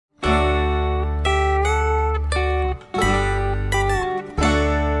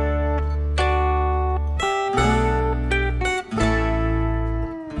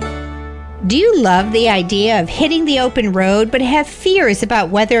Do you love the idea of hitting the open road but have fears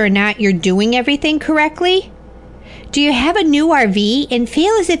about whether or not you're doing everything correctly? Do you have a new RV and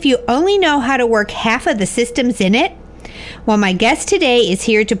feel as if you only know how to work half of the systems in it? Well, my guest today is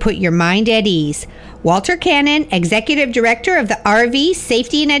here to put your mind at ease. Walter Cannon, Executive Director of the RV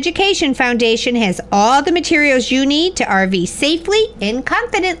Safety and Education Foundation, has all the materials you need to RV safely and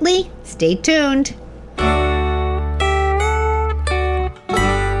confidently. Stay tuned.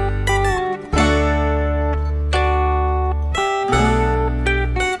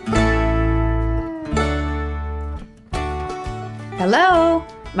 Hello,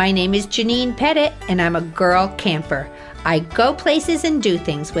 my name is Janine Pettit, and I'm a girl camper. I go places and do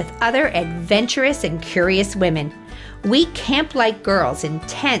things with other adventurous and curious women. We camp like girls in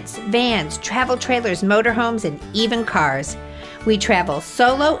tents, vans, travel trailers, motorhomes, and even cars. We travel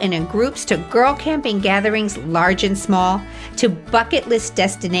solo and in groups to girl camping gatherings large and small, to bucket list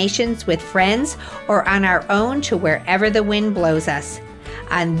destinations with friends, or on our own to wherever the wind blows us.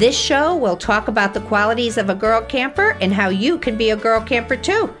 On this show, we'll talk about the qualities of a girl camper and how you can be a girl camper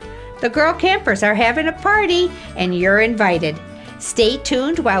too. The girl campers are having a party, and you're invited. Stay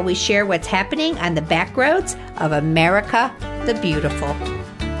tuned while we share what's happening on the back roads of America the Beautiful.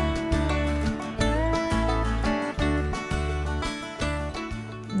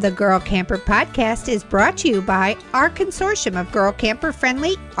 The Girl Camper Podcast is brought to you by our consortium of girl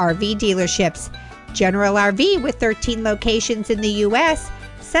camper-friendly RV dealerships. General RV, with 13 locations in the U.S.,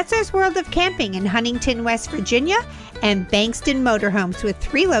 Setzer's World of Camping in Huntington, West Virginia, and Bankston Motorhomes with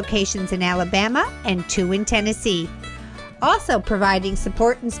 3 locations in Alabama and 2 in Tennessee. Also providing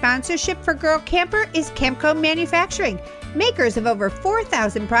support and sponsorship for Girl Camper is Camco Manufacturing, makers of over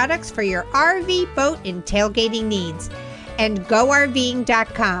 4,000 products for your RV, boat, and tailgating needs. And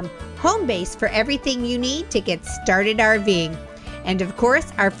GoRVing.com, home base for everything you need to get started RVing. And of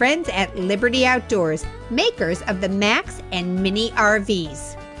course, our friends at Liberty Outdoors, makers of the Max and Mini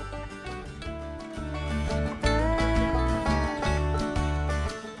RVs.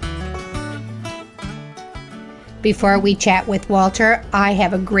 Before we chat with Walter, I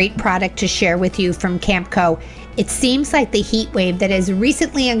have a great product to share with you from Campco. It seems like the heat wave that has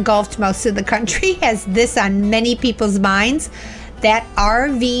recently engulfed most of the country has this on many people's minds. That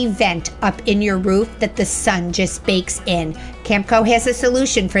RV vent up in your roof that the sun just bakes in. Campco has a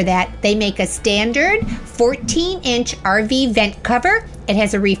solution for that. They make a standard 14-inch RV vent cover. It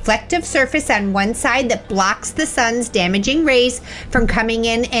has a reflective surface on one side that blocks the sun's damaging rays from coming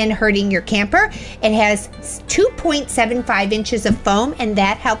in and hurting your camper. It has 2.75 inches of foam, and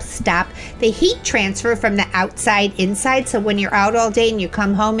that helps stop the heat transfer from the outside inside. So when you're out all day and you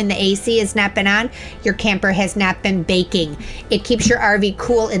come home and the AC has not been on, your camper has not been baking. It keeps your RV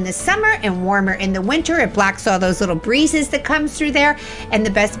cool in the summer and warmer in the winter. It blocks all those little breezes that comes through there. And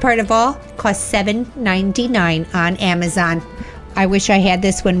the best part of all, costs $7.99 on Amazon. I wish I had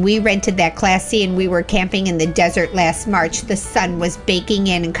this when we rented that Class C and we were camping in the desert last March. The sun was baking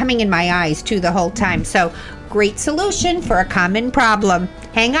in and coming in my eyes too the whole time. So great solution for a common problem.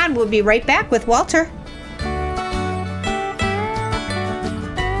 Hang on, we'll be right back with Walter.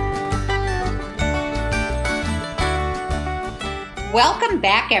 Welcome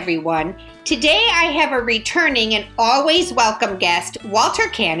back, everyone. Today I have a returning and always welcome guest, Walter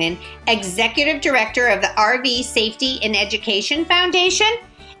Cannon, Executive Director of the RV Safety and Education Foundation.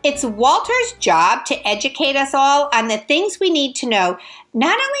 It's Walter's job to educate us all on the things we need to know,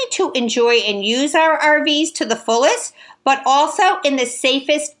 not only to enjoy and use our RVs to the fullest, but also in the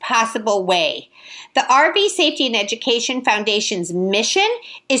safest possible way. The RV Safety and Education Foundation's mission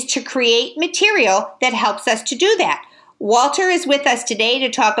is to create material that helps us to do that. Walter is with us today to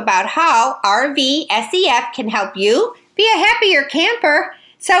talk about how RV SEF can help you be a happier camper.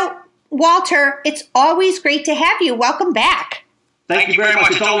 So, Walter, it's always great to have you. Welcome back. Thank you very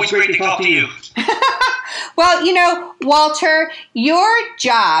much. It's always great to talk to you. Well, you know, Walter, your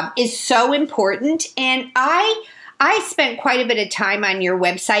job is so important, and I spent quite a bit of time on your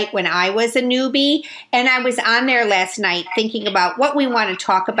website when I was a newbie, and I was on there last night thinking about what we want to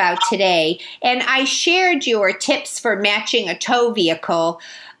talk about today, and I shared your tips for matching a tow vehicle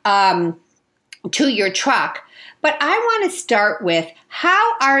to your truck. But I want to start with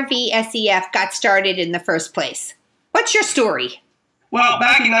how RV SEF got started in the first place. What's your story? Well,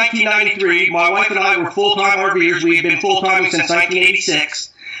 back in 1993, my wife and I were full-time RVers. We had been full-time since 1986.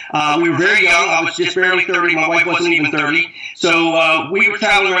 We were very young. I was just barely 30. My wife wasn't even 30. So we were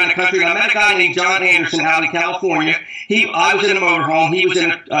traveling around the country, and I met a guy named John Anderson out in California. I was in a motorhome. He was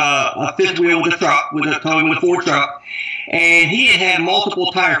in a fifth wheel with a truck, with a Ford truck. And he had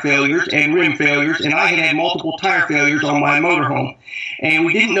multiple tire failures and rim failures, and I had multiple tire failures on my motorhome. And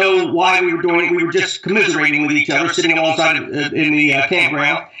we didn't know why we were doing it. We were just commiserating with each other, sitting alongside in the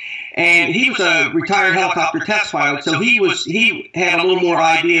campground. And he was a retired helicopter test pilot, so he had a little more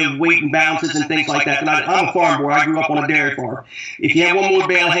idea of weight and balances and things like that. And I'm a farm boy. I grew up on a dairy farm. If you have one more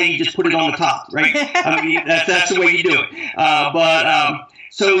bale of hay, you just put it on the top, right? I mean, that's the way you do it.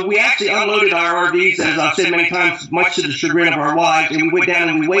 So we actually unloaded our RVs, as I've said many times, much to the chagrin of our wives, and we went down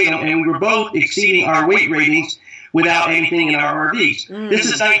and we weighed them, and we were both exceeding our weight ratings without anything in our RVs. This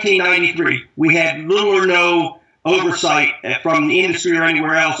is 1993. We had little or no oversight from the industry or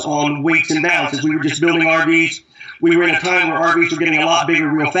anywhere else on weights and balances. We were just building RVs. We were in a time where RVs were getting a lot bigger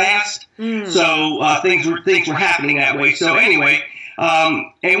real fast, so things were happening that way. So anyway,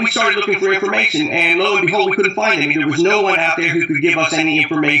 and we started looking for information, and lo and behold, we couldn't find any. There was no one out there who could give us any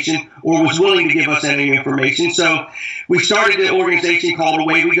information or was willing to give us any information. So we started an organization called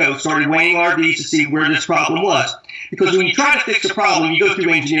Away We Go, started weighing RVs to see where this problem was. Because when you try to fix a problem, you go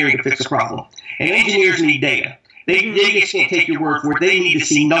through engineering to fix a problem. And engineers need data. They just can't take your word for it. They need to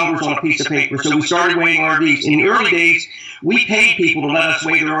see numbers on a piece of paper. So we started weighing RVs. In the early days, we paid people to let us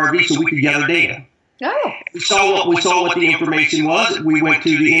weigh their RVs so we could gather data. Oh. We saw what the information was. We went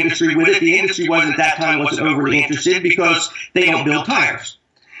to the industry with it. The industry wasn't overly interested because they don't build tires.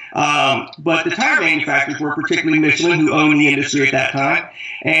 But the tire manufacturers were, particularly Michelin, who owned the industry at that time,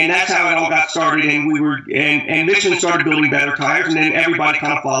 and that's how it all got started. And and Michelin started building better tires, and then everybody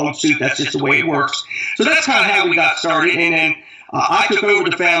kind of followed suit. That's just the way it works. So that's kind of how we got started. And then I took over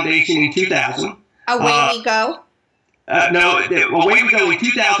the foundation in 2000. Away We Go. Away We Go in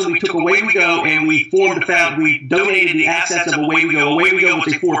 2000. We took Away We Go and we formed we donated the assets of Away We Go. Away We Go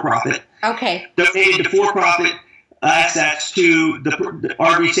was a for-profit. Okay. Donated the for-profit assets to the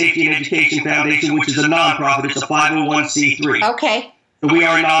RV Safety and Education Foundation, which is a nonprofit. It's a 501c3. Okay. So we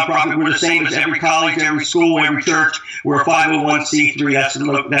are a nonprofit. We're the same as every college, every school, every church. We're a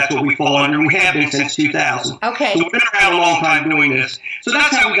 501c3. That's what we fall under, and we have been since 2000. Okay. So we've been around a long time doing this. So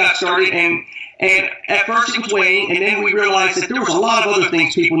that's how we got started. And at first it was weighing, and then we realized that there was a lot of other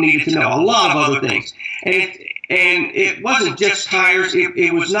things people needed to know, a lot of other things. And it wasn't just tires.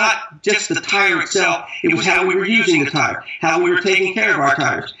 It was not just the tire itself. It was how we were using the tire, how we were taking care of our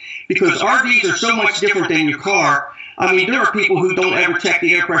tires. Because RVs are so much different than your car. I mean, there are people who don't ever check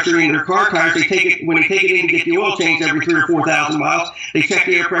the air pressure in their car tires. When they take it in to get the oil changed every 3,000 or 4,000 miles, they check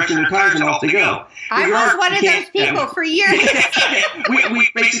the air pressure in their tires and off they go. I was one of those people for years. we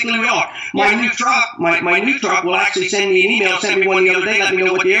basically are. My new truck will actually send me an email, sent me one the other day, let me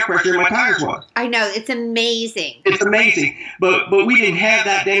know what the air pressure in my tires was. I know, it's amazing. It's amazing. But we didn't have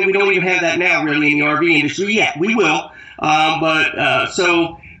that then. We don't even have that now really in the RV industry yet. We will.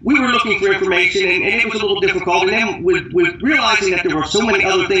 So we were looking for information, and it was a little difficult. And then with realizing that there were so many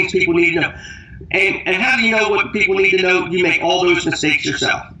other things people need to know. And how do you know what people need to know? You make all those mistakes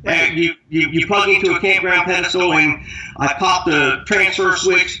yourself. You plug into a campground pedestal, and I popped the transfer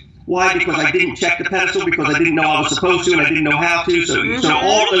switch. Why? Because I didn't check the pedestal, because I didn't know I was supposed to, and I didn't know how to. So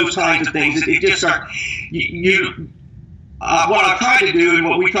all those kinds of things. It just started. What I try to do, and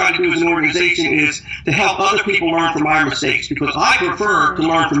what we try to do as an organization, is to help other people learn from our mistakes, because I prefer to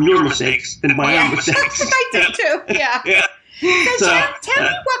learn from your mistakes than my own mistakes. I do too. Yeah. Yeah. So tell me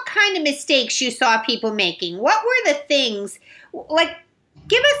what kind of mistakes you saw people making. What were the things, like,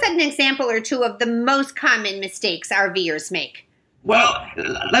 give us an example or two of the most common mistakes RVers make. Well, I'm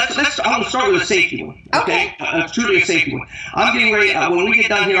going to start with a safety one, okay? Truly a safety one. I'm getting ready, when we get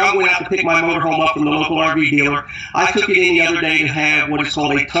done here, I'm going to have to pick my motorhome up from the local RV dealer. I took it in the other day to have what is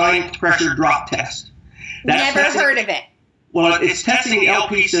called a timed pressure drop test. Never heard of it. Well, it's testing the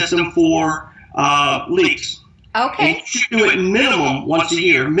LP system for leaks. Okay. And you should do it minimum once a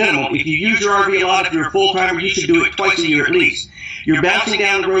year, minimum. If you use your RV a lot, if you're a full-timer, you should do it twice a year at least. You're bouncing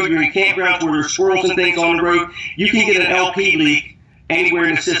down the road, you're in campgrounds where there's squirrels and things on the road, you can get an LP leak anywhere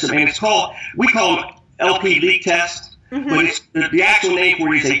in the system. And we call it LP leak test, but it's the actual name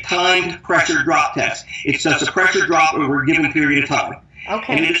for it is a timed pressure drop test. It's just a pressure drop over a given period of time.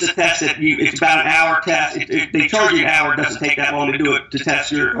 Okay. And it's a test that it's about an hour test. They charge you an hour. It doesn't take that long to do it, to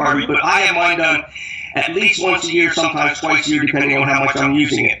test your RV. But I have mine done at least once a year, sometimes twice a year, depending on how much I'm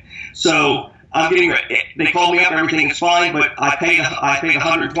using it. So they called me up, everything is fine, but I paid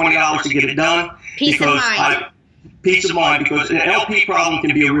 $120 to get it done. Peace of mind, because an LP problem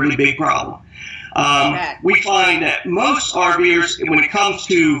can be a really big problem. We find that most RVers, when it comes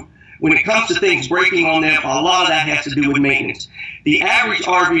to things breaking on them, a lot of that has to do with maintenance. The average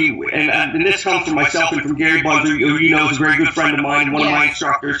RV, and this comes from myself and from Gary Bunzer, who you know is a very good friend of mine, one of my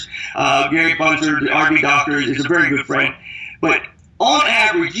instructors. Gary Bunzer, the RV doctor, is a very good friend. But on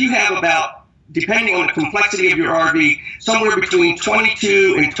average, you have about, depending on the complexity of your RV, somewhere between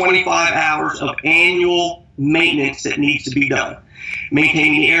 22 and 25 hours of annual maintenance that needs to be done.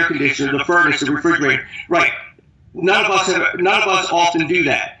 Maintaining the air conditioner, the furnace, the refrigerator. Right. None of us often do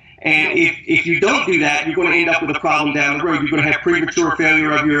that. And if you don't do that, you're going to end up with a problem down the road. You're going to have premature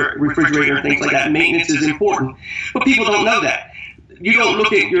failure of your refrigerator and things like that. Maintenance is important. But people don't know that. You don't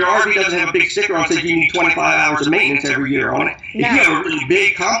look at your RV doesn't have a big sticker on that says you need 25 hours of maintenance every year on it. No. If you have a really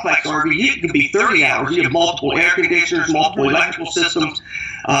big, complex RV, it could be 30 hours. You have multiple air conditioners, multiple electrical systems,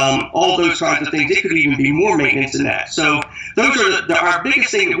 all those kinds of things. It could even be more maintenance than that. So those are our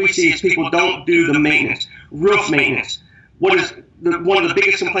biggest thing that we see is people don't do the maintenance. Roof maintenance. What is one of the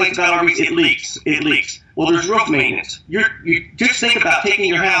biggest complaints about RVs? It leaks. It leaks. Well, there's roof maintenance. You just think about taking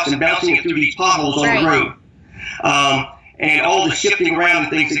your house and bouncing it through these potholes on the road. And all the shifting around and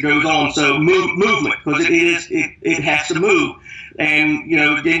things that goes on. So movement, because it has to move. And,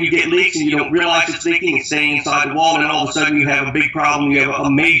 then you get leaks and you don't realize it's leaking. It's staying inside the wall, and all of a sudden you have a big problem. You have a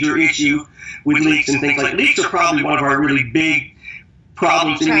major issue with leaks and things like that. Leaks are probably one of our really big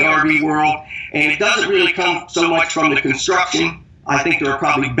problems in the RV world. And it doesn't really come so much from the construction. I think there are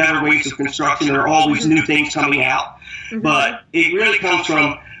probably better ways of construction. There are always new things coming out. But it really comes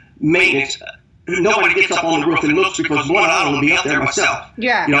from maintenance. Nobody gets up on the roof and looks because, one, I don't want to be up there myself.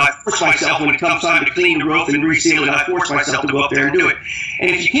 Yeah. I force myself when it comes time to clean the roof and reseal it. I force myself to go up there and do it. And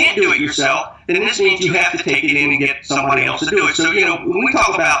if you can't do it yourself, then this means you have to take it in and get somebody else to do it. So, when we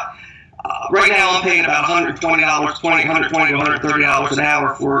talk about right now, I'm paying about $120 to $130 an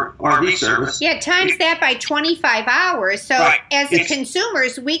hour for RV service. Yeah, times that by 25 hours. So as the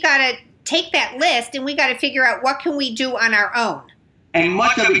consumers, we got to take that list and we got to figure out what can we do on our own. And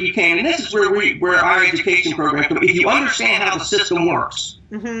much of it you can. And this is where our education program comes. If you understand how the system works,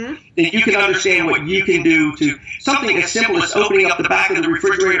 then you can understand what you can do to something as simple as opening up the back of the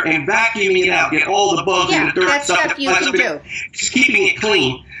refrigerator and vacuuming it out, get all the bugs and the dirt that's stuff you can do. Just keeping it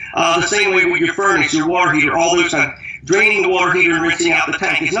clean. The same way with your furnace, your water heater, all those things. Draining the water heater and rinsing out the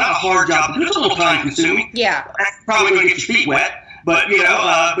tank. It's not a hard job. It's a little time consuming. Yeah. That's probably going to get your feet wet. But,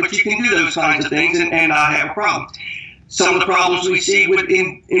 but you can do those kinds of things and not have a problem. Some of the problems we see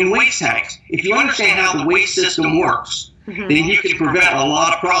in waste tanks. If you understand how the waste system works, then you can prevent a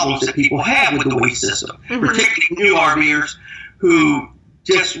lot of problems that people have with the waste system, particularly new RVers who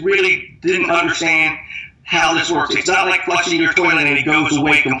just really didn't understand how this works. It's not like flushing your toilet and it goes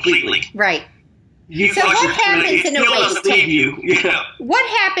away completely. Right. So what happens in a waste tank? What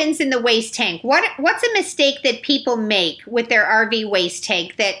happens in the waste tank? What's a mistake that people make with their RV waste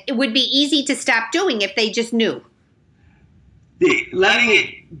tank that it would be easy to stop doing if they just knew?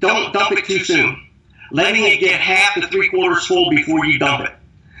 Don't dump it too soon. Letting it get half to 3/4 full before you dump it.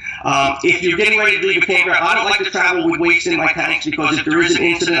 If you're getting ready to leave a campground, I don't like to travel with waste in my tanks because if there is an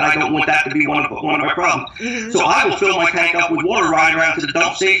incident, I don't want that to be one of my problems. So I will fill my tank up with water, ride around to the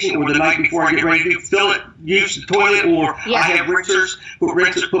dump station, or the night before I get ready to fill it, use the toilet, or I have rinsers, put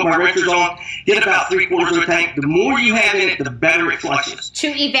my rinsers on, get about 3/4 of the tank. The more you have in it, the better it flushes. To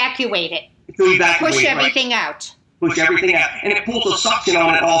evacuate it. Push everything out. Push everything out. And it pulls a suction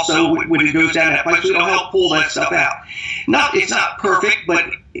on it also when it goes down that pipe, so it'll help pull that stuff out. It's not perfect,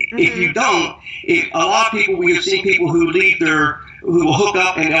 but if you don't, a lot of people, we have seen people who will hook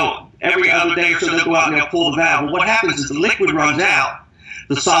up and every other day or so they'll go out and they'll pull the valve. Well, what happens is the liquid runs out,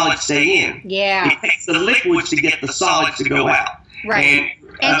 the solids stay in. Yeah. It takes the liquids to get the solids to go out. Right.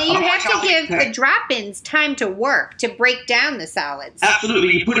 And you have to give the drop-ins time to work, to break down the solids.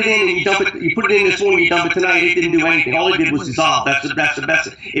 Absolutely. You put it in and you dump it. You put it in this morning, you dump it tonight. It didn't do anything. All it did was dissolve. That's the best.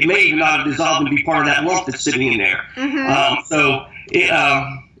 It may even not have dissolved and be part of that lump that's sitting in there. So it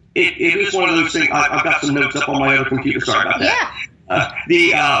is one of those things. I've got some notes up on my other computer. Sorry about that.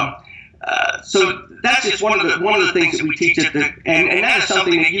 Yeah. So that's just one of the things that we teach and that is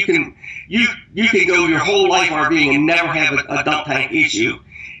something that you can go your whole life RVing and never have a dump tank issue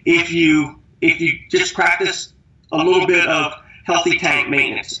if you just practice a little bit of healthy tank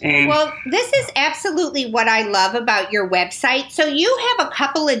maintenance. Well, this is absolutely what I love about your website. So you have a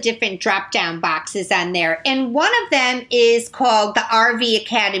couple of different drop-down boxes on there, and one of them is called the RV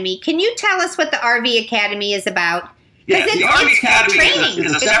Academy. Can you tell us what the RV Academy is about? Yeah, the RV Academy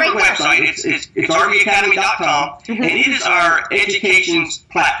is a separate website. It's RVAcademy.com, and it is our education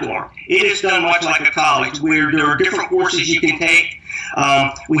platform. It is done much like a college where there are different courses you can take.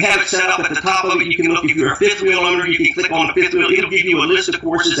 We have it set up at the top of it. You can look, if you're a fifth wheel owner, you can click on the fifth wheel. It'll give you a list of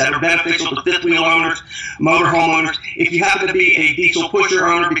courses that are beneficial to fifth wheel owners, motorhome owners. If you happen to be a diesel pusher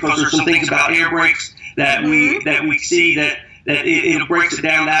owner, because there's some things about air brakes that we see that it breaks it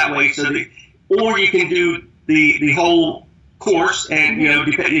down that way. So or you can do the whole course, and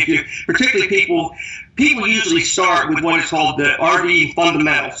if you, particularly people usually start with what is called the RV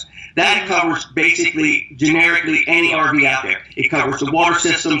fundamentals. That covers basically generically any RV out there. It covers the water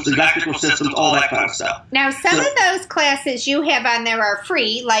systems, the electrical systems, all that kind of stuff. Now, some of those classes you have on there are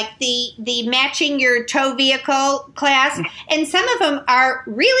free, like the matching your tow vehicle class, and some of them are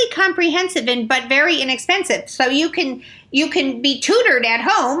really comprehensive but very inexpensive. So you can be tutored at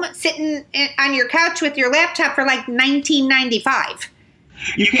home, sitting on your couch with your laptop for like $19.95.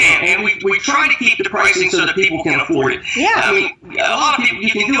 You can, and we try to keep the pricing so that people can afford it. Yeah. I mean, a lot of people,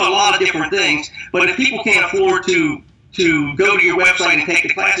 you can do a lot of different things, but if people can't afford to go to your website and take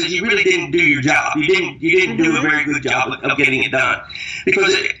the classes, you really didn't do your job. You didn't do a very good job of getting it done.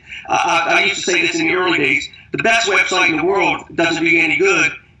 Because I used to say this in the early days, the best website in the world doesn't do you any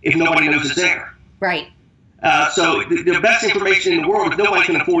good if nobody knows it's there. Right. So the best information in the world, if nobody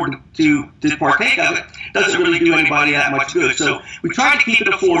can afford to partake of it, doesn't really do anybody that much good. So we tried to keep it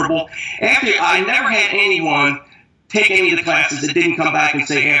affordable. I never had anyone take any of the classes that didn't come back and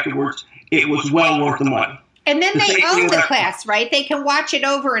say afterwards it was well worth the money. And then they own the class, right? They can watch it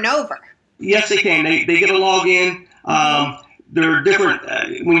over and over. Yes, they can. They get a login. There are different,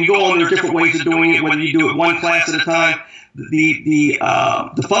 when you go on, there are different ways of doing it, whether you do it one class at a time. The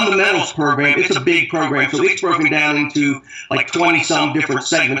fundamentals program, it's a big program, so it's broken down into like 20-some different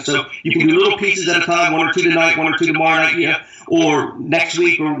segments. So you can do little pieces at a time, 1 or 2 tonight, 1 or 2 tomorrow night, or next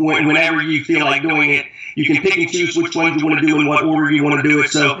week, or whenever you feel like doing it. You can pick and choose which ones you want to do and what order you want to do it.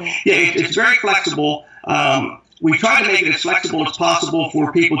 So it's very flexible. We try to make it as flexible as possible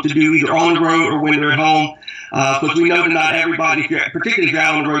for people to do either on the road or when they're at home, because we know that not everybody, particularly if you're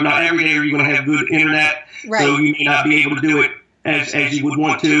out on the road, not every day are you going to have good internet, right. So you may not be able to do it as you would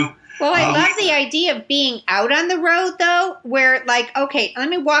want to. Well, I love the idea of being out on the road, though, where like, okay, let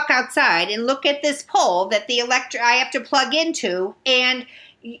me walk outside and look at this pole that I have to plug into, and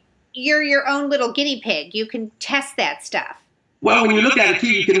you're your own little guinea pig. You can test that stuff. Well, when you look at it, too,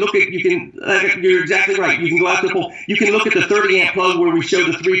 you're exactly right. You can go out to the pole. You can look at the 30-amp plug where we show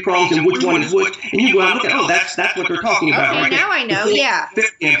the 3 prongs and which one is which. And you go out and look at, that's what they're talking about right there. Now I know, yeah.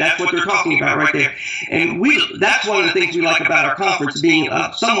 That's what they're talking about right there. And that's one of the things we like about our conference, being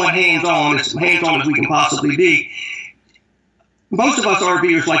somewhat hands-on as we can possibly be. Most of us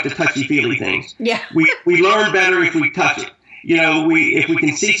RVers like the touchy-feely things. Yeah. We learn better if we touch it. If we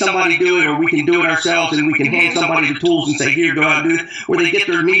can see somebody do it, or we can do it ourselves, and we can hand somebody the tools and say, here, go out and do it, or they get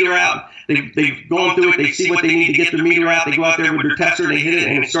their meter out, they've gone through it, they see what they need to get their meter out, they go out there with their tester, they hit it,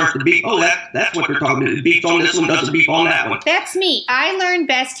 and it starts to beep. Oh, that's what they're talking about. It beeps on this one, doesn't beep on that one. That's me. I learn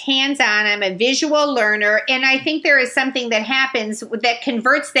best hands-on. I'm a visual learner, and I think there is something that happens that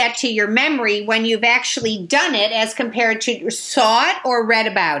converts that to your memory when you've actually done it as compared to saw it or read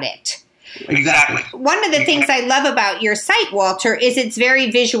about it. Exactly. One of the things I love about your site, Walter, is it's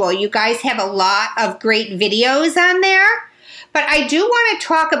very visual. You guys have a lot of great videos on there. But I do want to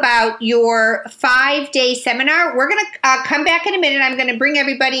talk about your 5-day seminar. We're going to come back in a minute. I'm going to bring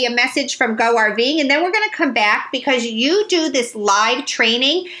everybody a message from Go RVing, and then we're going to come back because you do this live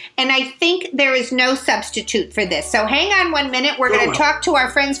training, and I think there is no substitute for this. So hang on 1 minute. We're going to talk to our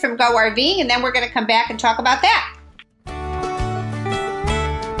friends from Go RVing, and then we're going to come back and talk about that.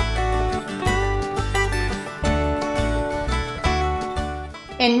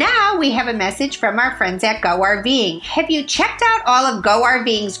 And now we have a message from our friends at Go RVing. Have you checked out all of Go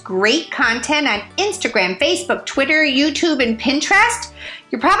RVing's great content on Instagram, Facebook, Twitter, YouTube, and Pinterest?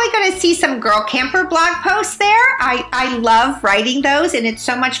 You're probably going to see some girl camper blog posts there. I love writing those, and it's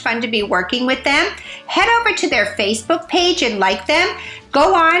so much fun to be working with them. Head over to their Facebook page and like them.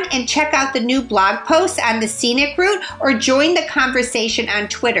 Go on and check out the new blog posts on the scenic route, or join the conversation on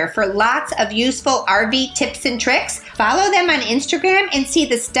Twitter for lots of useful RV tips and tricks. Follow them on Instagram and see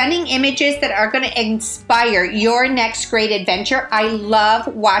the stunning images that are going to inspire your next great adventure. I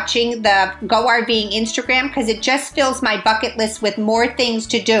love watching the Go RVing Instagram because it just fills my bucket list with more things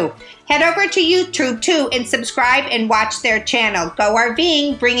to do. Head over to YouTube too and subscribe and watch their channel. Go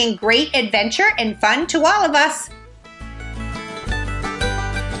RVing, bringing great adventure and fun to all of us.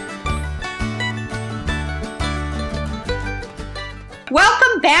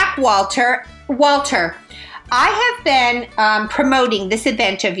 Welcome back, Walter. Walter, I have been promoting this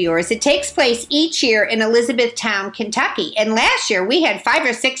event of yours. It takes place each year in Elizabethtown, Kentucky. And last year we had 5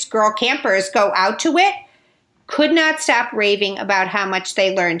 or 6 girl campers go out to it. could not stop raving about how much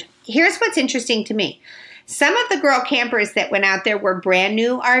they learned. Here's what's interesting to me. Some of the girl campers that went out there were brand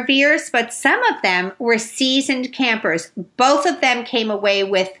new RVers, but some of them were seasoned campers. Both of them came away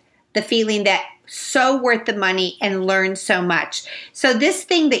with the feeling that so worth the money and learned so much. So this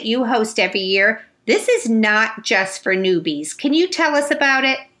thing that you host every year, this is not just for newbies. Can you tell us about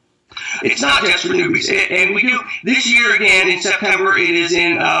it? It's not just for newbies, and we do this year again in September. It's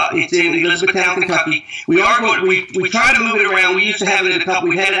in Elizabethtown, Kentucky. We try to move it around. We used to have it in a couple.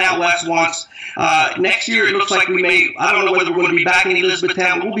 We had it out west once. Next year it looks like we may. I don't know whether we're going to be back in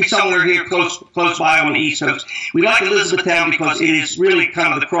Elizabethtown, but we'll be somewhere here close by on the East Coast. We like Elizabethtown because it is really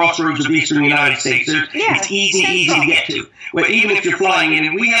kind of the crossroads of the Eastern United States. It's easy to get to. But even if you're flying in,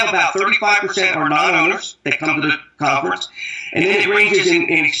 and we have about 35% are non-owners that come to the conference, and then it ranges in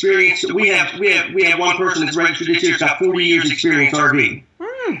experience. We have one person that's registered this year who's got 40 years experience RV.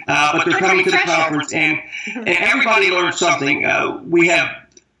 But they're coming to the conference, and everybody learns something. We have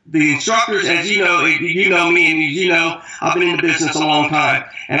the instructors, as you know me, and as you know, I've been in the business a long time,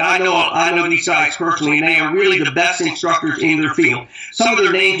 and I know these guys personally, and they are really the best instructors in their field. Some of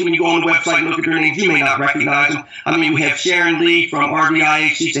their names, when you go on the website and look at their names, you may not recognize them. I mean, we have Sharon Lee from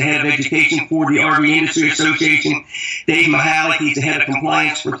RVIH. She's the head of education for the RV Industry Association. Dave Mahalik, he's the head of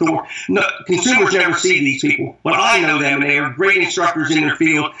compliance for Thor. No, consumers never see these people, but I know them, and they are great instructors in their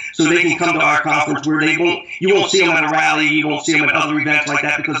field, so they can come to our conference where you won't see them at a rally, you won't see them at other events like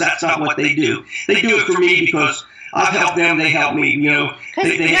that, because that's not what they do. They do it for me because I've helped them, they help me. No one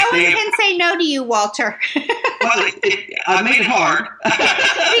can say no to you, Walter. Well, I made it hard.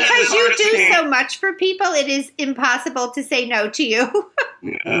 Because you do so much for people, it is impossible to say no to you.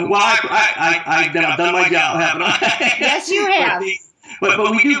 Well, I've done my job, haven't I? Yes, you have.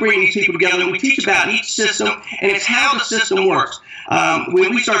 But we do bring these people together, and we teach about each system, and it's how the system works.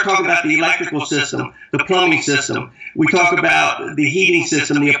 When we start talking about the electrical system, the plumbing system, we talk about the heating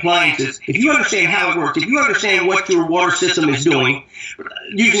system, the appliances. If you understand how it works, if you understand what your water system is doing,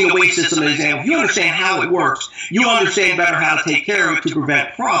 using the waste system as an example, if you understand how it works, you'll understand better how to take care of it to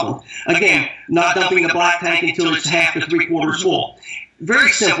prevent problems. Again, not dumping the black tank until it's half to 3/4 full.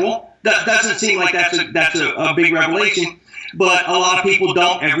 Very simple. That doesn't seem like that's a big revelation. But a lot of people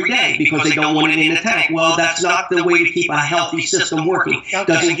dump every day because they don't want it in the tank. Well, that's not the way to keep a healthy system working. It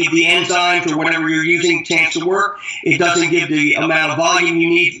doesn't give the enzymes or whatever you're using a chance to work. It doesn't give the amount of volume you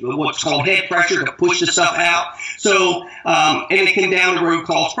need, what's called head pressure, to push the stuff out. So, and it can down the road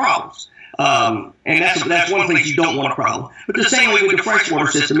cause problems. And that's one place you don't want a problem. But the same way with the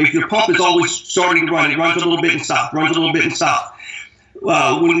freshwater system, if your pump is always starting to run, it runs a little bit and stops, runs a little bit and stops.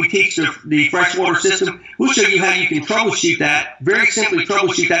 When we teach the freshwater system, we'll show you how you can troubleshoot that, very simply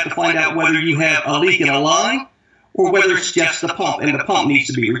troubleshoot that to find out whether you have a leak in a line or whether it's just the pump, and the pump needs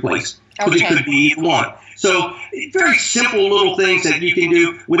to be replaced. Because it could be either one. So very simple little things that you can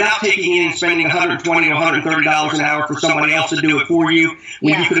do without taking in and spending $120 or $130 an hour for somebody else to do it for you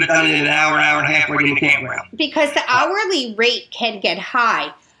when you could have done it in an hour and a half right in the campground. Because the hourly rate can get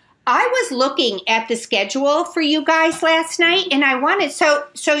high. I was looking at the schedule for you guys last night, and I wanted, so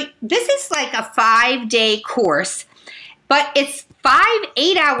this is like a 5-day course, but it's 5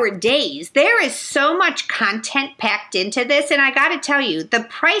 8-hour days. There is so much content packed into this, and I got to tell you, the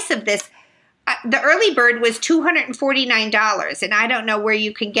price of this, the early bird was $249, and I don't know where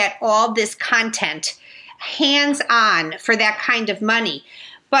you can get all this content hands-on for that kind of money.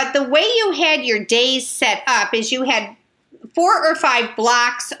 But the way you had your days set up is you had 4 or 5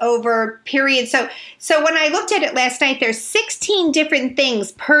 blocks over periods. So when I looked at it last night, there's 16 different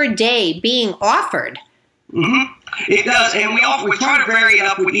things per day being offered. Mm-hmm. It does, and we try to vary it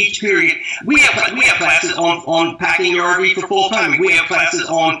up with each period. We have classes on packing your RV for full time. We have classes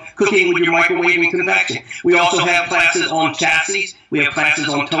on cooking with your microwave and convection. We also have classes on chassis. We have classes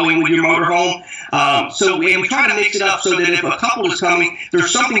on towing with your motorhome. So we try to mix it up so that if a couple is coming,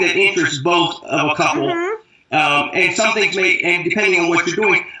 there's something that interests both of a couple. Mm-hmm. And some things and depending on what you're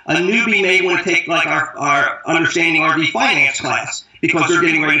doing, a newbie may want to take like our Understanding RV Finance class because they're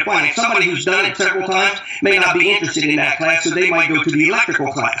getting ready to finance. Somebody who's done it several times may not be interested in that class, so they might go to the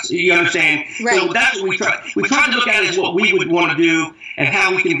electrical class. You understand? Right. So that's what we try. We try to look at it as what we would want to do and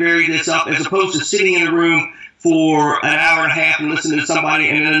how we can vary this up as opposed to sitting in a room for an hour and a half and listen to somebody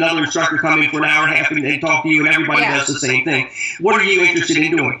and then another instructor come in for an hour and a half and talk to you and everybody does the same thing. What are you interested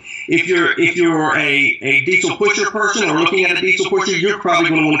in doing? If you're a diesel pusher person or looking at a diesel pusher, you're probably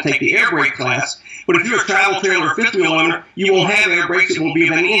going to want to take the air brake class. But if you're a travel trailer or fifth wheel owner, you won't have air brakes. It won't be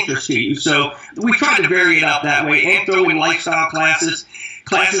of any interest to you. So we try to vary it up that way and throw in lifestyle classes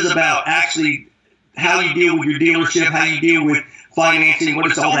about actually how you deal with your dealership, how you deal with financing, what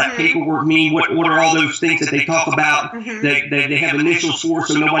does all that paperwork mean, what are all those things that they talk about that they have initials for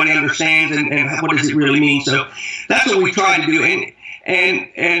so nobody understands, and what does it really mean. So that's what we try to do.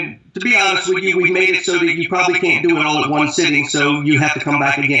 And to be honest with you, we made it so that you probably can't do it all at one sitting, so you have to come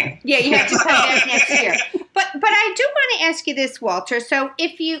back again. Yeah, you have to come back next year. But I do want to ask you this, Walter. So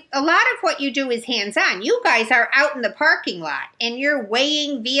a lot of what you do is hands-on. You guys are out in the parking lot and you're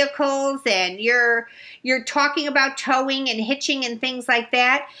weighing vehicles and you're talking about towing and hitching and things like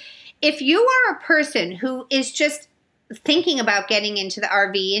that. If you are a person who is just thinking about getting into the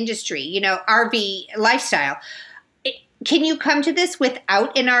RV industry, RV lifestyle, can you come to this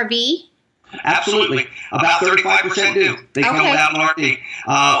without an RV? Absolutely. About 35% do. They come without an RV.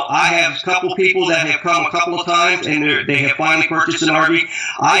 I have a couple people that have come a couple of times, and they have finally purchased an RV.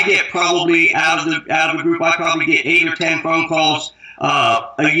 I get probably out of the group, I probably get 8 or 10 phone calls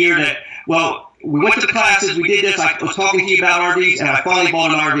a year that, well, we went to the classes, we did this, I was talking to you about RVs, and I finally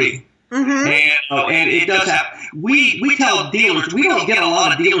bought an RV. And it does happen. We tell dealers, we don't get a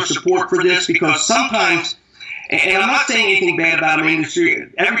lot of dealer support for this because sometimes, and I'm not saying anything bad about our industry.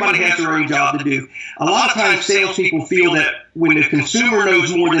 Everybody has their own job to do. A lot of times salespeople feel that when the consumer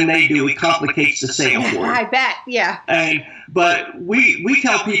knows more than they do, it complicates the sale for them. I bet, yeah. But we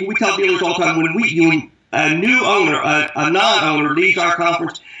tell dealers all the time, when a new owner, a non-owner leaves our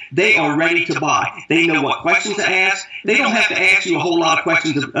conference, they are ready to buy. They know what questions to ask. They don't have to ask you a whole lot of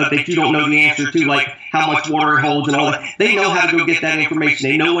questions that you don't know the answer to, like how much water it holds and all that. They know how to go get that information.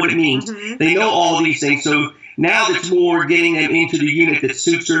 They know what it means. They know all these things. So now it's more getting them into the unit that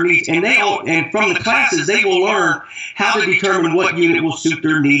suits their needs. And from the classes, they will learn how to determine what unit will suit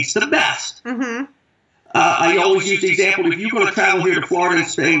their needs the best. I always use the example, if you're going to travel here to Florida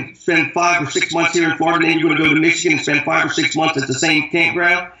and spend 5 or 6 months here in Florida, and then you're going to go to Michigan and spend 5 or 6 months at the same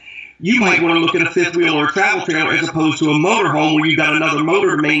campground, you might want to look at a fifth wheel or a travel trailer as opposed to a motorhome where you've got another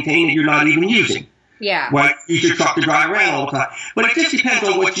motor to maintain that you're not even using. Yeah. Right? Use your truck to drive around all the time. But it just depends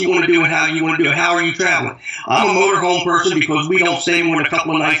on what you want to do and how you want to do it. How are you traveling? I'm a motorhome person because we don't stay more than a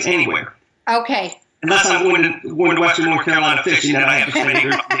couple of nights anywhere. Okay. Unless I'm going to Western North Carolina fishing, then I have to stay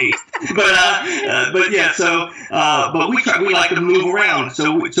here for days. But yeah, but we like to move around.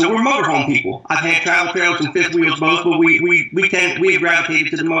 So we're motorhome people. I've had travel trailers and fifth wheels both, but we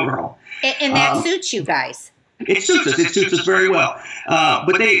gravitated to the motorhome. And that suits you guys. It suits us. It suits us very well.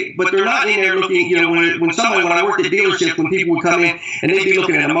 But they're not in there looking, when I worked at dealerships, when people would come in and they'd be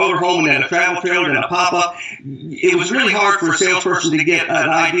looking at a motorhome and then a travel trailer and a pop-up, it was really hard for a salesperson to get an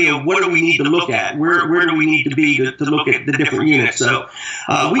idea of what do we need to look at? Where do we need to be to look at the different units? So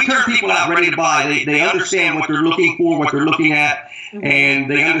we turn people out ready to buy. They understand what they're looking for, what they're looking at, and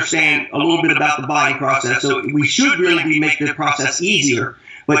they understand a little bit about the buying process. So we should really make the process easier.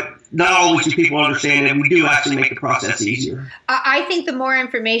 But not always do people understand that we do actually make the process easier. I think the more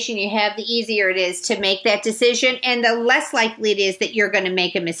information you have, the easier it is to make that decision, and the less likely it is that you're going to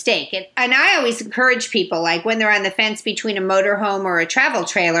make a mistake. And I always encourage people, like when they're on the fence between a motorhome or a travel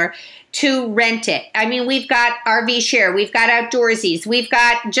trailer, to rent it. I mean, we've got RV Share, we've got Outdoorsies, we've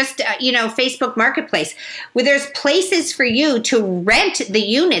got just, Facebook Marketplace, where there's places for you to rent the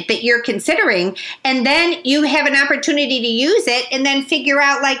unit that you're considering, and then you have an opportunity to use it and then figure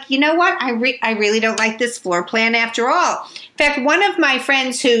out, like, you know what, I really don't like this floor plan after all. In fact, one of my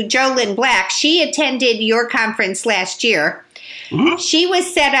friends Jo Lynn Black, she attended your conference last year. She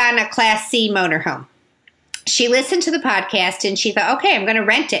was set on a Class C motorhome. She listened to the podcast and she thought, okay, I'm going to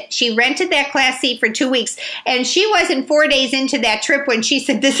rent it. She rented that Class C for 2 weeks, and she wasn't 4 days into that trip when she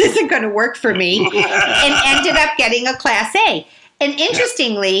said, this isn't going to work for me, and ended up getting a Class A. And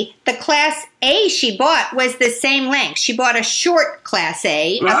interestingly, the Class A she bought was the same length. She bought a short Class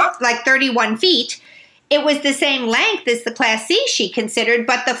A, like 31 feet. It was the same length as the Class C she considered,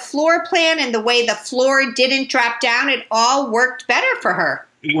 but the floor plan and the way the floor didn't drop down, it all worked better for her.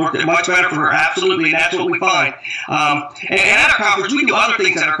 It worked much better for her, absolutely, and that's what we find. And at our conference, we do other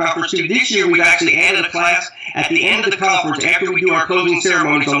things at our conference, too. This year, we've actually added a class at the end of the conference. After we do our closing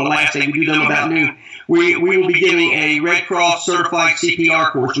ceremonies on the last day, we do them about noon. We will be giving a Red Cross certified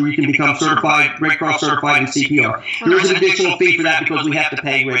CPR course where you can become Red Cross certified in CPR. There is an additional fee for that because we have to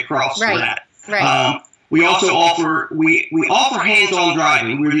pay Red Cross for that. Right. We also offer hands-on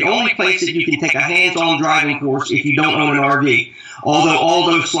driving. We're the only place that you can take a hands-on driving course if you don't own an RV, although all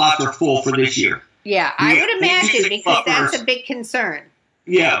those slots are full for this year. Yeah, I would imagine, because that's a big concern.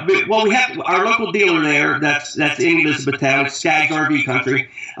 Yeah, but we have our local dealer there. That's in Elizabethtown, Skaggs RV Country.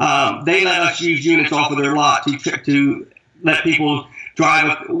 They let us use units off of their lot to let people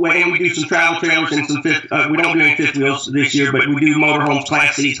drive and we do some travel trailers and some fifth. We don't do any fifth wheels this year, but we do motorhomes,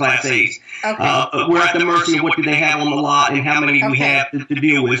 Class C's, Class A's. Okay. We're at the mercy of what do they have on the lot and how many we have to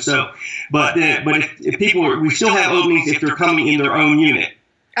deal with. So, but if people, we still have openings if they're coming in their own unit.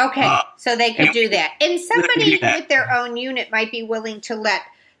 Okay, so they could do that. And somebody with their own unit might be willing to let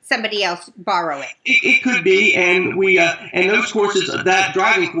somebody else borrow it. It could be, and we and those courses, that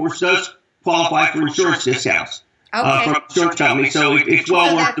driving course does qualify for insurance discounts from insurance companies. So it's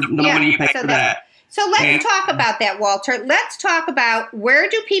well worth the money you pay for that. So let's talk about that, Walter. Let's talk about, where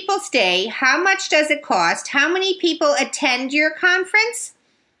do people stay? How much does it cost? How many people attend your conference?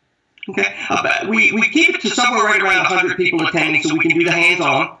 Okay, we keep it to somewhere right around 100 people attending, so we can do the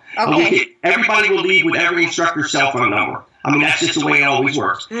hands-on. Okay. Everybody will leave with every instructor's cell phone number. I mean, that's just the way it always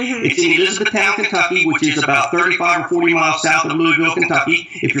works. Mm-hmm. It's in Elizabethtown, Kentucky, which is about 35 or 40 miles south of Louisville, Kentucky.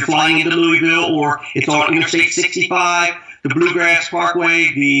 If you're flying into Louisville, or it's on Interstate 65, the Bluegrass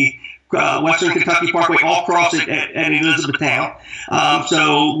Parkway, the Western Kentucky Parkway, all cross it at Elizabethtown.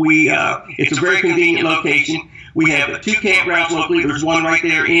 So it's a very convenient location. We have 2 campgrounds locally. There's one right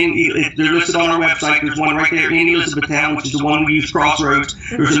there they're listed on our website. There's one right there in Elizabethtown, which is the one we use, Crossroads.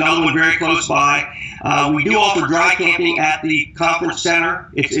 There's another one very close by. We do offer dry camping at the conference center.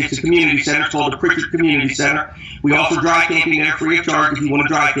 It's a community center. It's called the Pritchard Community Center. We offer dry camping there free of charge if you want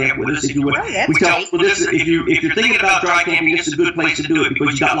to dry camp with us. If you would, we tell people if you're thinking about dry camping, this is a good place to do it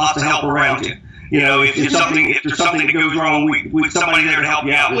because you got lots of help around you. You know, if there's something that goes wrong, we somebody there to help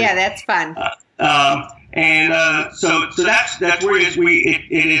you out with. Yeah, that's fun. So that's where it is.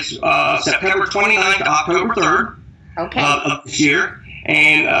 It is September 29th to October 3rd of this year,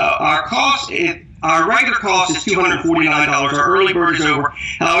 and our regular cost is $249. Our early bird is over.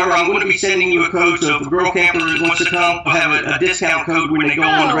 However, I'm going to be sending you a code, so if a girl camper wants to come, we'll have a discount code. When they go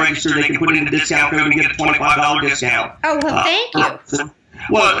on the register, they can put in the discount code and get a $25 discount. Oh, well, thank you.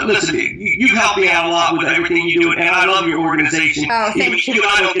 Well, listen, you've helped me out a lot with everything you do, and I love your organization. Oh, thank you. You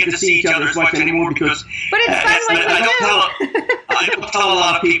and I don't get to see each other as much anymore because but it's fun when we do. I don't tell a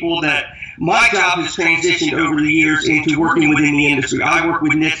lot of people that my job has transitioned over the years into working within the industry. I work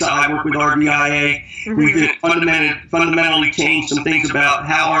with NHTSA, I work with RVIA. Mm-hmm. We've fundamentally changed some things about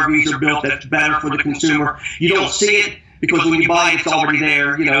how RVs are built that's better for the consumer. You don't see it because when you buy it, it's already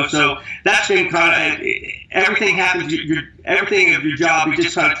there, you know. So that's been kind of everything happens. Everything of your job, it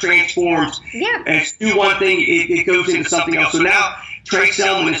just kind of transforms. Yeah. And do one thing, it goes into something else. So now Trey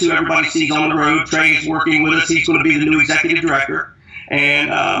Selman is who everybody sees on the road. Trey is working with us. He's going to be the new executive director,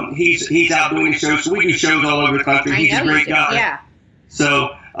 and he's out doing shows. So we do shows all over the country. He's a great guy. Yeah.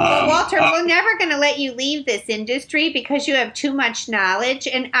 So. Well, Walter, we're never going to let you leave this industry because you have too much knowledge.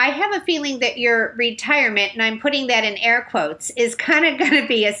 And I have a feeling that your retirement, and I'm putting that in air quotes, is kind of going to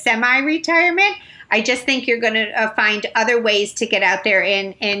be a semi-retirement. I just think you're going to find other ways to get out there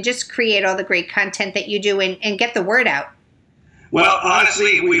and just create all the great content that you do and get the word out. Well,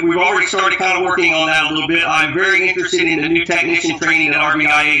 honestly, we've already started kind of working on that a little bit. I'm very interested in the new technician training that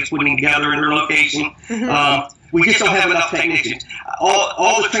RVIA is putting together in their location. Mm-hmm. We just don't have enough technicians.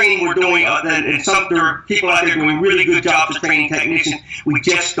 All the training we're doing, and there are people out there doing really good jobs of training technicians. We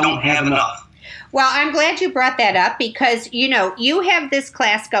just don't have enough. Well, I'm glad you brought that up because, you know, you have this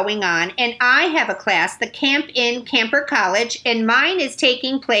class going on and I have a class, the Camp in Camper College, and mine is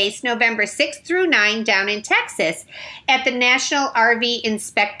taking place November 6th through 9 down in Texas at the National RV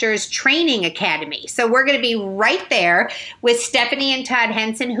Inspectors Training Academy. So we're going to be right there with Stephanie and Todd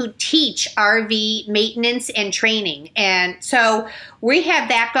Henson, who teach RV maintenance and training. And so we have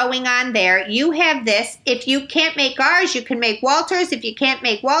that going on there. You have this. If you can't make ours, you can make Walter's. If you can't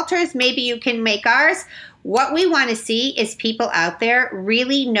make Walter's, maybe you can make ours. What we want to see is people out there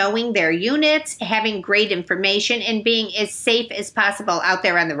really knowing their units, having great information, and being as safe as possible out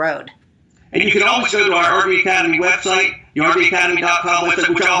there on the road. And you can always go to our RV Academy website, the RVAcademy.com website,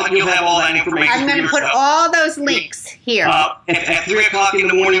 which you'll have all that information. I'm going to put all those links here. At 3 o'clock in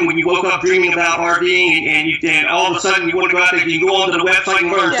the morning when you woke up dreaming about RVing and all of a sudden you want to go out there, you can go onto the website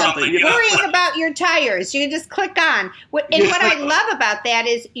and learn something. You know? Worrying about your tires, you just click on. And what I love about that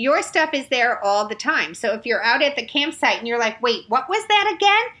is your stuff is there all the time. So if you're out at the campsite and you're like, wait, what was that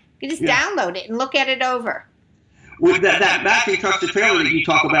again? You just download it and look at it over. With that vacuum trusted trailer that you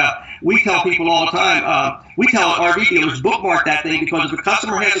talk about, we tell people all the time, we tell RV dealers, bookmark that thing because if a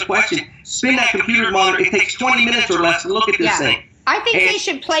customer has a question, spin that computer monitor. It takes 20 minutes or less to look at this thing. I think they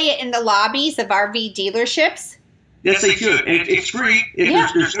should play it in the lobbies of RV dealerships. Yes, they should. It's free.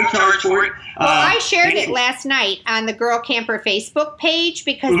 There's no charge for it. Well, I shared it last night on the Girl Camper Facebook page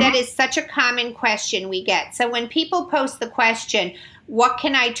because that is such a common question we get. So when people post the question, what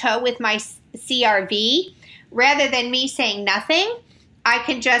can I tow with my CRV? Rather than me saying nothing, I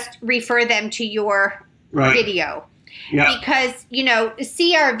can just refer them to your video. Yeah. Because,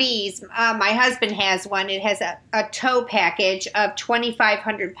 CRVs, my husband has one. It has a tow package of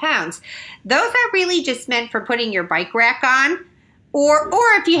 2,500 pounds. Those are really just meant for putting your bike rack on. Or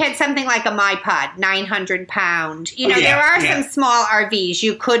if you had something like a MyPod, 900 pound. There are some small RVs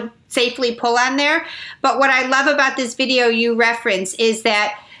you could safely pull on there. But what I love about this video you reference is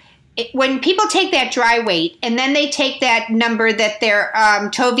that when people take that dry weight and then they take that number that their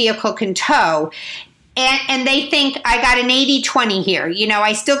tow vehicle can tow, and they think, I got an 80-20 here.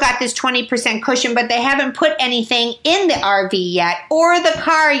 I still got this 20% cushion, but they haven't put anything in the RV yet or the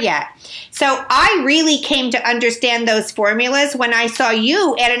car yet. So I really came to understand those formulas when I saw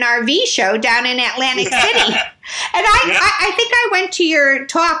you at an RV show down in Atlantic City. And I think I went to your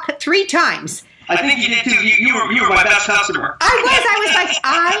talk 3 times. I think you did too. You were my best customer. I was like,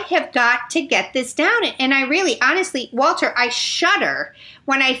 I have got to get this down. And I really, honestly, Walter, I shudder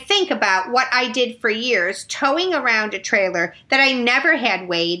when I think about what I did for years, towing around a trailer that I never had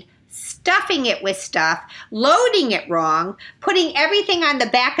weighed, stuffing it with stuff, loading it wrong, putting everything on the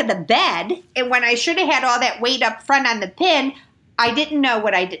back of the bed. And when I should have had all that weight up front on the pin, I didn't know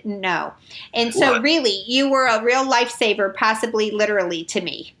what I didn't know. And so really, you were a real lifesaver, possibly literally to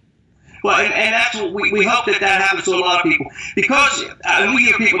me. Well, and that's what we hope that happens to a lot of people. Because we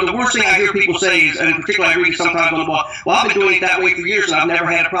hear people, the worst thing I hear people say is, and particularly I read sometimes on the blog, well, I've been doing it that way for years and I've never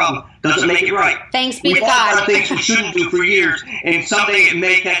had a problem. Doesn't make it right. Thanks be to God. We've all done things we shouldn't do for years, and someday it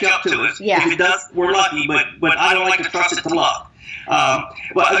may catch up to us. Yeah. If it does, we're lucky, but I don't like to trust it to luck.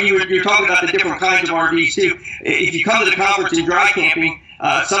 Well, you're talking about the different kinds of RVs too. If you come to the conference in dry camping,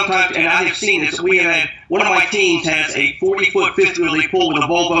 sometimes, and I have seen this, we had one of my teams has a 40-foot fifth wheel they pull with a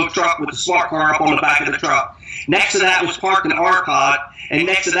Volvo truck with a smart car up on the back of the truck. Next to that was parked an R-Pod, and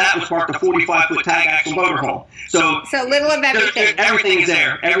next to that was parked a 45-foot tag axle motorhome. So little of everything. Everything is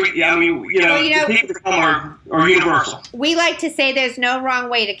there. The people that come are universal. We like to say there's no wrong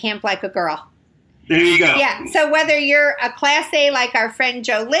way to camp like a girl. There you go. Yeah, so whether you're a Class A like our friend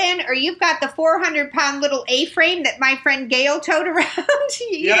Jolynn, or you've got the 400-pound little A-frame that my friend Gail towed around,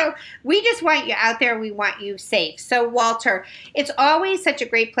 we just want you out there. We want you safe. So, Walter, it's always such a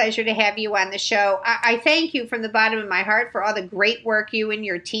great pleasure to have you on the show. I thank you from the bottom of my heart for all the great work you and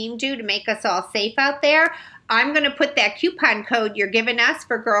your team do to make us all safe out there. I'm going to put that coupon code you're giving us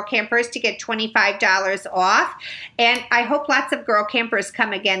for Girl Campers to get $25 off. And I hope lots of Girl Campers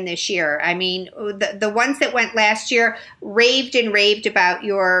come again this year. I mean, the ones that went last year raved and raved about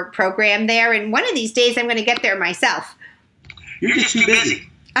your program there. And one of these days I'm going to get there myself. You're just too busy.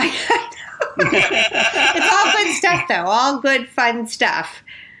 I know. It's all good stuff, though. All good, fun stuff.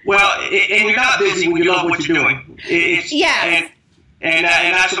 Well, and you're not busy when you love what you're doing. And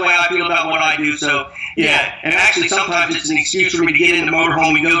that's the way I feel about what I do. So, yeah. And actually, sometimes it's an excuse for me to get in the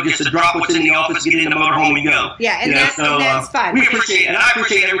motorhome and go, just to drop what's in the office, get in the motorhome and go. Yeah, and that's fun. We appreciate, and I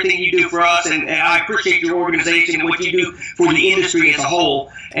appreciate everything you do for us, and I appreciate your organization and what you do for the industry as a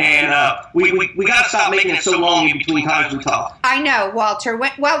whole. And we got to stop making it so long in between times we talk. I know, Walter.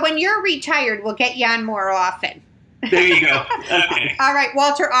 When you're retired, we'll get you on more often. There you go. Okay. All right,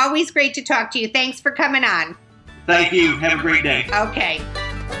 Walter, always great to talk to you. Thanks for coming on. Thank you. Have a great day. Okay.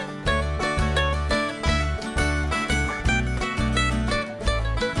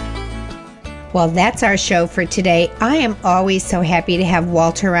 Well, that's our show for today. I am always so happy to have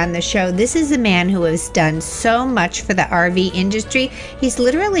Walter on the show. This is a man who has done so much for the RV industry. He's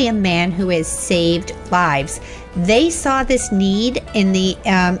literally a man who has saved lives. They saw this need in the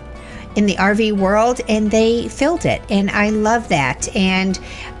RV world, and they filled it, and I love that. And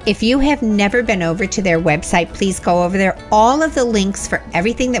if you have never been over to their website, please go over there. All of the links for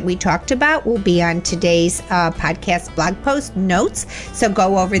everything that we talked about will be on today's podcast blog post notes, so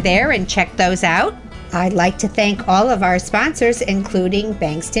go over there and check those out. I'd like to thank all of our sponsors, including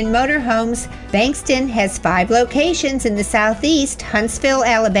Bankston Motorhomes. Bankston has 5 locations in the Southeast: Huntsville,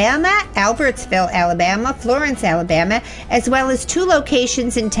 Alabama, Albertsville, Alabama, Florence, Alabama, as well as 2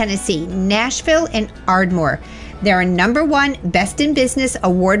 locations in Tennessee, Nashville and Ardmore. They're a #1 Best in Business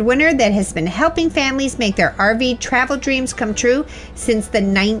award winner that has been helping families make their RV travel dreams come true since the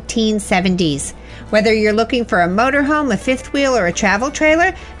 1970s. Whether you're looking for a motorhome, a fifth wheel, or a travel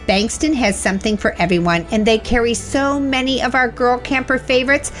trailer, Bankston has something for everyone, and they carry so many of our girl camper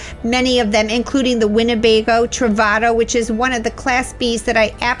favorites, many of them including the Winnebago Travato, which is one of the Class Bs that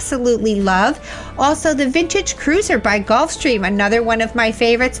I absolutely love. Also, the Vintage Cruiser by Gulfstream, another one of my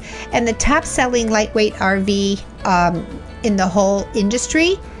favorites, and the top-selling lightweight RV in the whole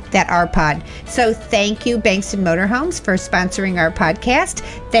industry, that are pod. So thank you, Bankston Motorhomes, for sponsoring our podcast.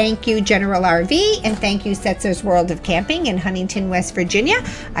 Thank you, General RV, and thank you, Setzer's World of Camping in Huntington, West Virginia.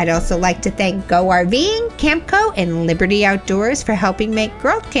 I'd also like to thank Go RVing, Campco, and Liberty Outdoors for helping make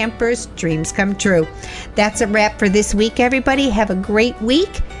girl campers' dreams come true. That's a wrap for this week, everybody. Have a great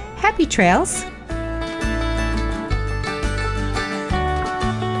week. Happy trails.